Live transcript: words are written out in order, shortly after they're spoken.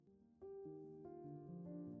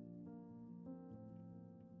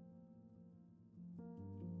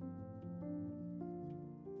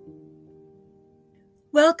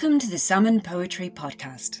Welcome to the Salmon Poetry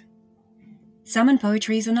Podcast. Salmon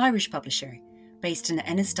Poetry is an Irish publisher based in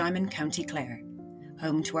Ennisdiamond, County Clare,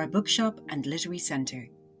 home to our bookshop and literary centre.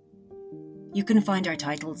 You can find our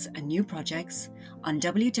titles and new projects on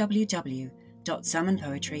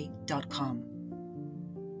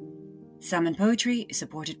www.salmonpoetry.com. Salmon Poetry is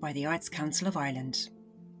supported by the Arts Council of Ireland.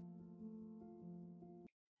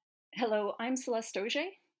 Hello, I'm Celeste Augé.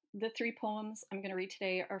 The three poems I'm going to read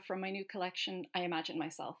today are from my new collection, I Imagine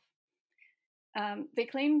Myself. They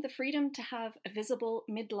claim the freedom to have a visible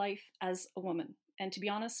midlife as a woman. And to be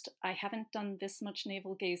honest, I haven't done this much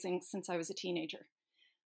navel gazing since I was a teenager.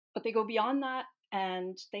 But they go beyond that,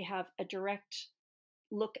 and they have a direct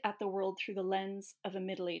look at the world through the lens of a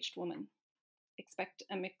middle-aged woman. Expect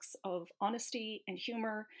a mix of honesty and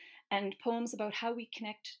humor, and poems about how we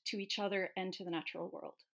connect to each other and to the natural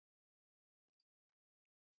world.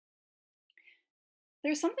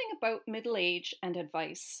 There's something about middle age and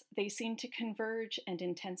advice. They seem to converge and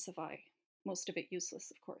intensify, most of it useless,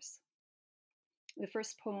 of course. The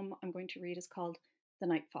first poem I'm going to read is called The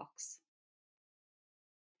Night Fox.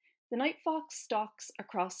 The night fox stalks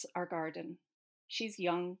across our garden. She's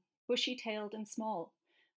young, bushy-tailed and small,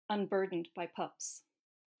 unburdened by pups.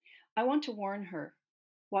 I want to warn her,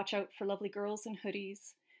 watch out for lovely girls in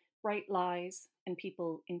hoodies, bright lies, and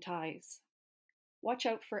people in ties. Watch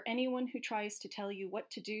out for anyone who tries to tell you what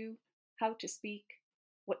to do, how to speak,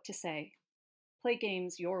 what to say. Play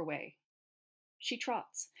games your way. She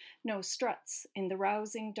trots, no, struts in the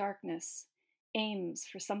rousing darkness, aims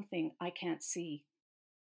for something I can't see.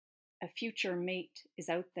 A future mate is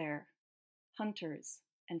out there, hunters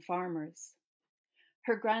and farmers.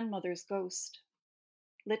 Her grandmother's ghost,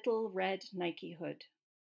 little red Nike hood.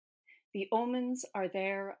 The omens are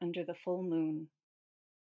there under the full moon.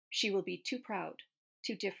 She will be too proud,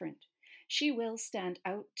 too different. She will stand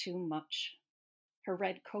out too much. Her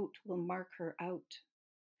red coat will mark her out.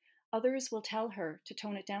 Others will tell her to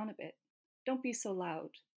tone it down a bit. Don't be so loud.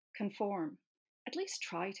 Conform. At least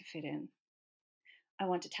try to fit in. I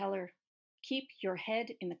want to tell her, keep your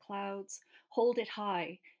head in the clouds, hold it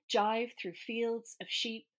high, jive through fields of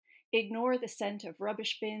sheep, ignore the scent of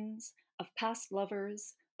rubbish bins, of past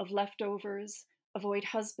lovers, of leftovers, avoid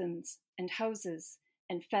husbands and houses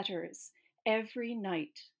and fetters, every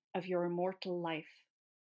night of your immortal life.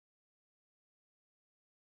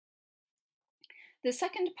 The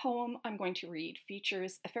second poem I'm going to read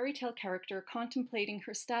features a fairy tale character contemplating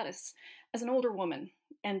her status as an older woman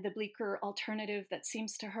and the bleaker alternative that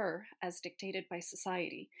seems to her, as dictated by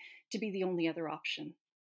society, to be the only other option.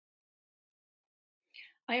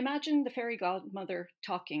 I imagine the fairy godmother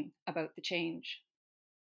talking about the change.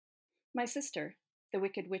 My sister, the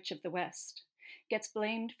Wicked Witch of the West, gets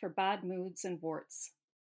blamed for bad moods and warts.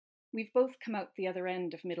 We've both come out the other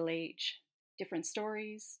end of middle age. Different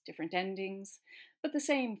stories, different endings, but the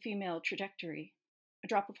same female trajectory. A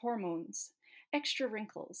drop of hormones, extra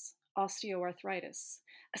wrinkles, osteoarthritis,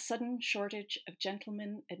 a sudden shortage of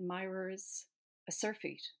gentlemen admirers, a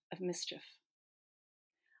surfeit of mischief.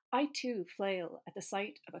 I too flail at the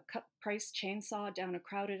sight of a cut-price chainsaw down a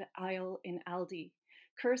crowded aisle in Aldi,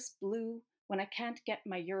 curse blue when I can't get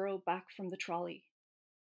my euro back from the trolley.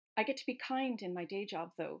 I get to be kind in my day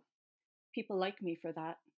job, though. People like me for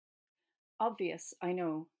that. Obvious, I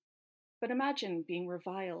know. But imagine being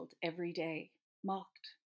reviled every day,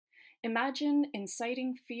 mocked. Imagine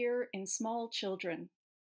inciting fear in small children.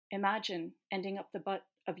 Imagine ending up the butt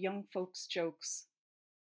of young folks' jokes.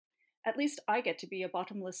 At least I get to be a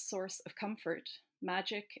bottomless source of comfort,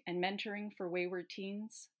 magic, and mentoring for wayward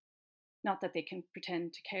teens. Not that they can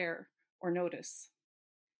pretend to care or notice.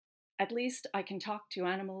 At least I can talk to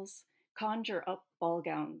animals, conjure up ball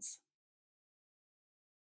gowns.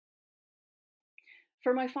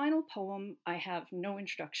 For my final poem, I have no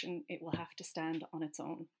introduction. It will have to stand on its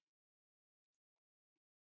own.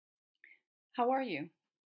 How are you?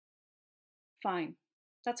 Fine.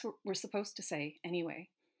 That's what we're supposed to say anyway.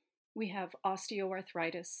 We have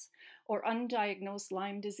osteoarthritis, or undiagnosed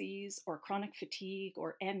Lyme disease, or chronic fatigue,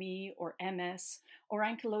 or ME, or MS, or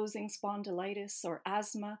ankylosing spondylitis, or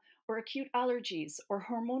asthma, or acute allergies, or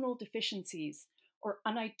hormonal deficiencies, or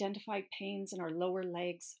unidentified pains in our lower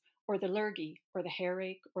legs, or the lurgy, or the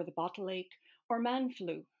hairache, or the bottle ache, or man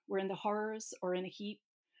flu. We're in the horrors or in a heap,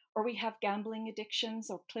 or we have gambling addictions,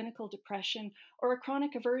 or clinical depression, or a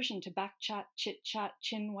chronic aversion to backchat, chit-chat,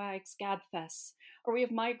 chinwags, gabfests, or we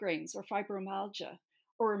have migraines or fibromyalgia,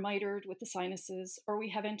 or we're mitered with the sinuses, or we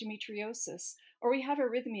have endometriosis, or we have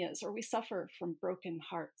arrhythmias, or we suffer from broken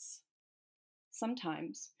hearts.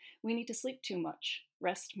 Sometimes we need to sleep too much,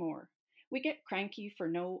 rest more. We get cranky for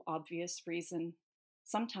no obvious reason.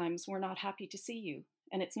 Sometimes we're not happy to see you,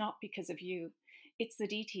 And it's not because of you. It's the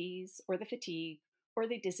DTs or the fatigue or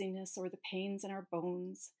the dizziness or the pains in our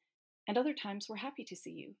bones. And other times we're happy to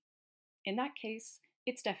see you. In that case,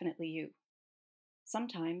 it's definitely you.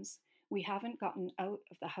 Sometimes we haven't gotten out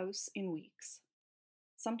of the house in weeks.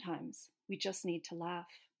 Sometimes we just need to laugh.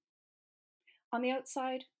 On the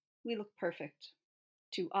outside, we look perfect.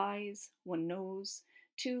 2 eyes, 1 nose,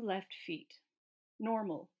 2 left feet.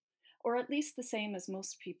 Normal, or at least the same as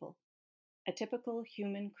most people. A typical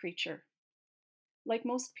human creature. Like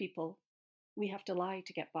most people, we have to lie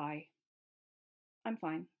to get by. I'm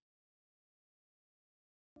fine.